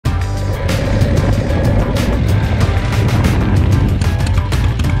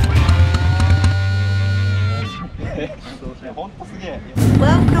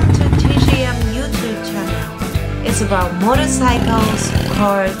motorcycles,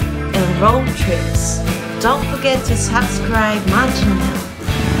 cars, and road trips. Don't forget to subscribe my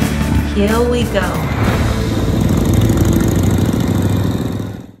channel. Here we go.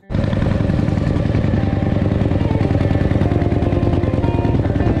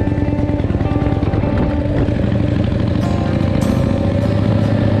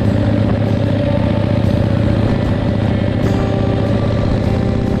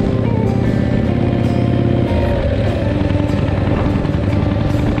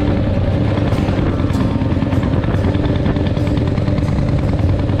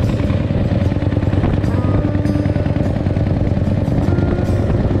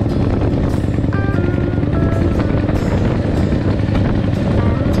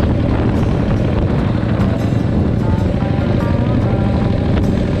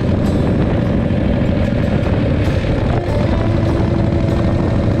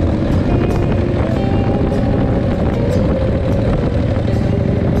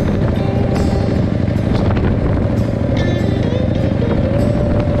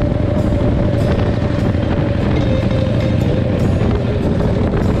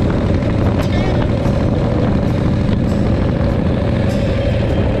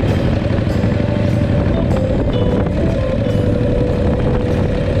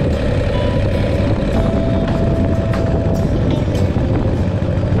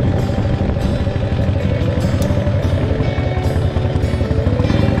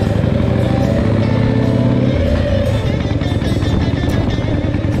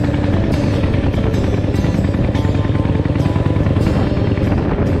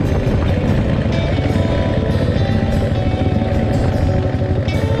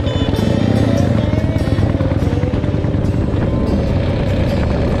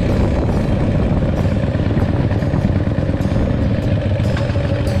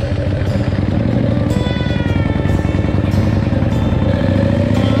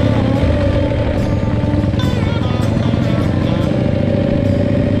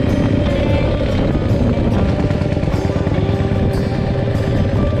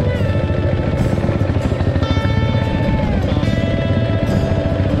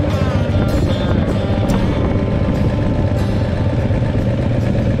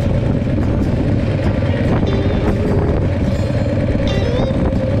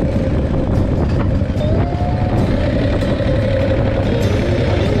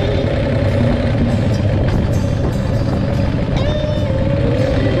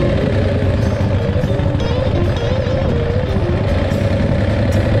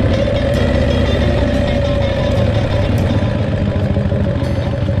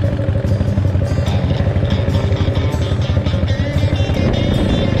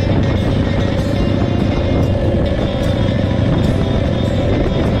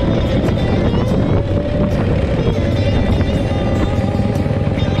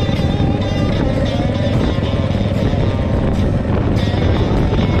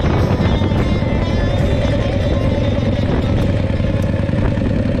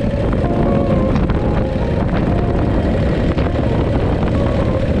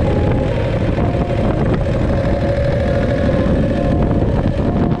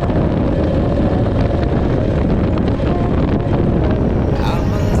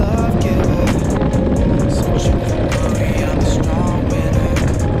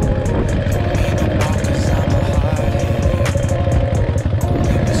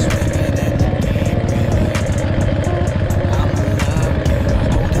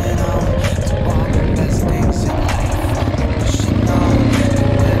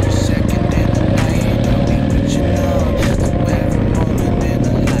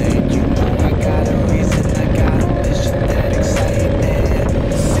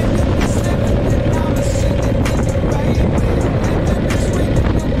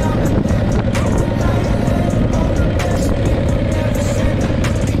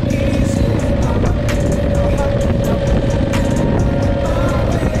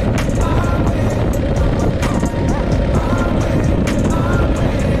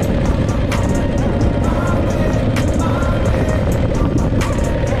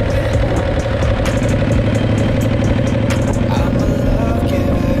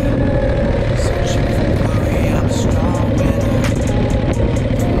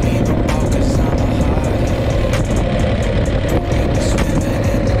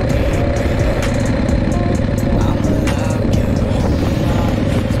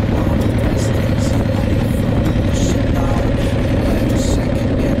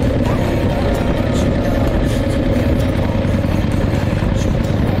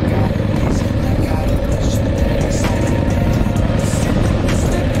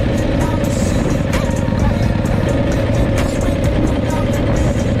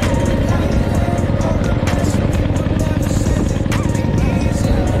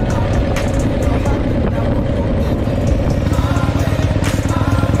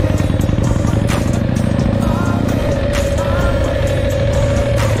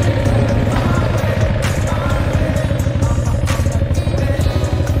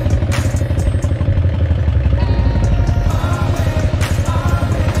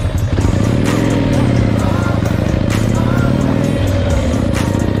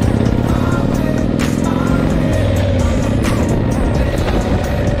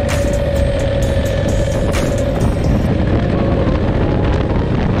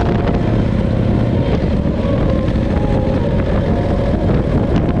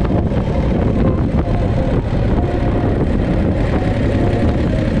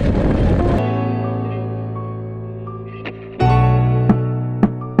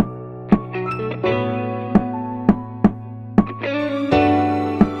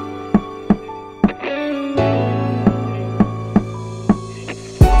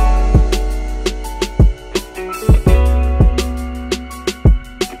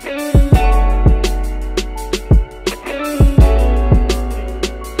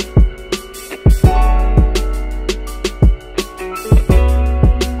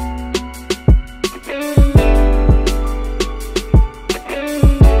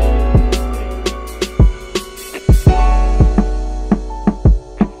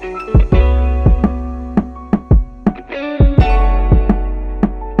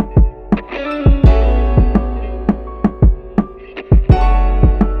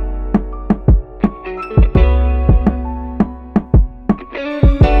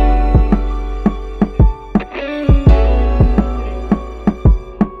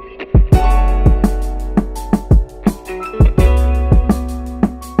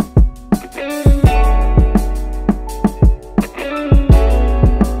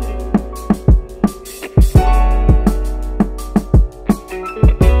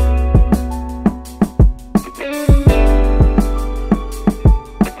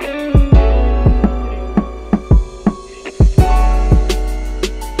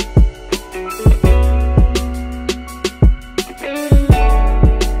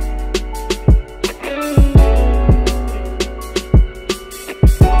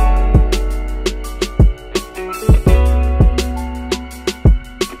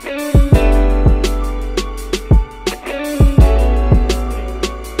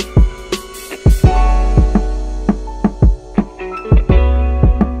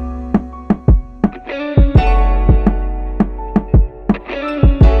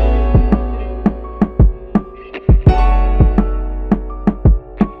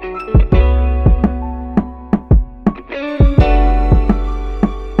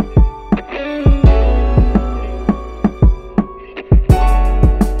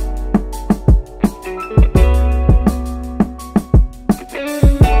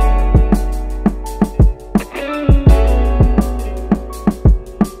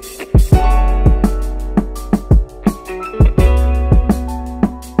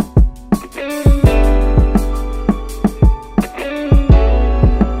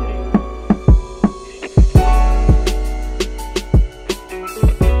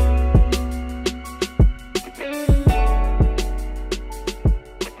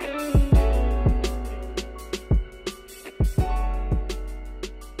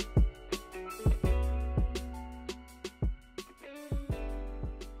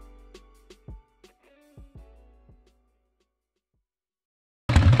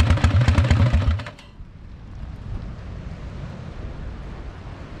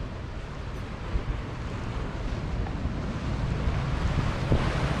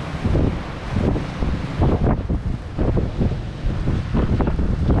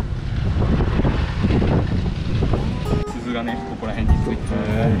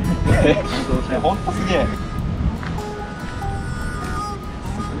 ね。本当すげえ。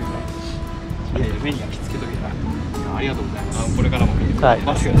目に焼き付けとけな。ありがとうございます。これからも見てください。あり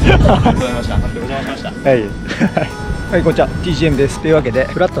がとうございました。お邪魔しました。はい。はい、こんにちは、TGM です。というわけで、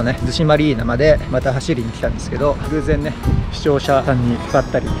フラッとね、逗子マリーナまでまた走りに来たんですけど、偶然ね、視聴者さんにばっ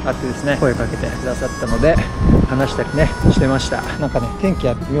たり会ってですね、声かけてくださったので、話したりね、してました。なんかね、天気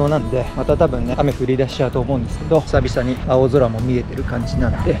は微妙なんで、また多分ね、雨降り出しちゃうと思うんですけど、久々に青空も見えてる感じな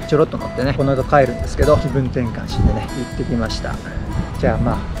んで、ちょろっと乗ってね、この後帰るんですけど、気分転換してね、行ってきました。じゃあ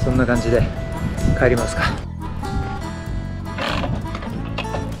まあ、そんな感じで帰りますか。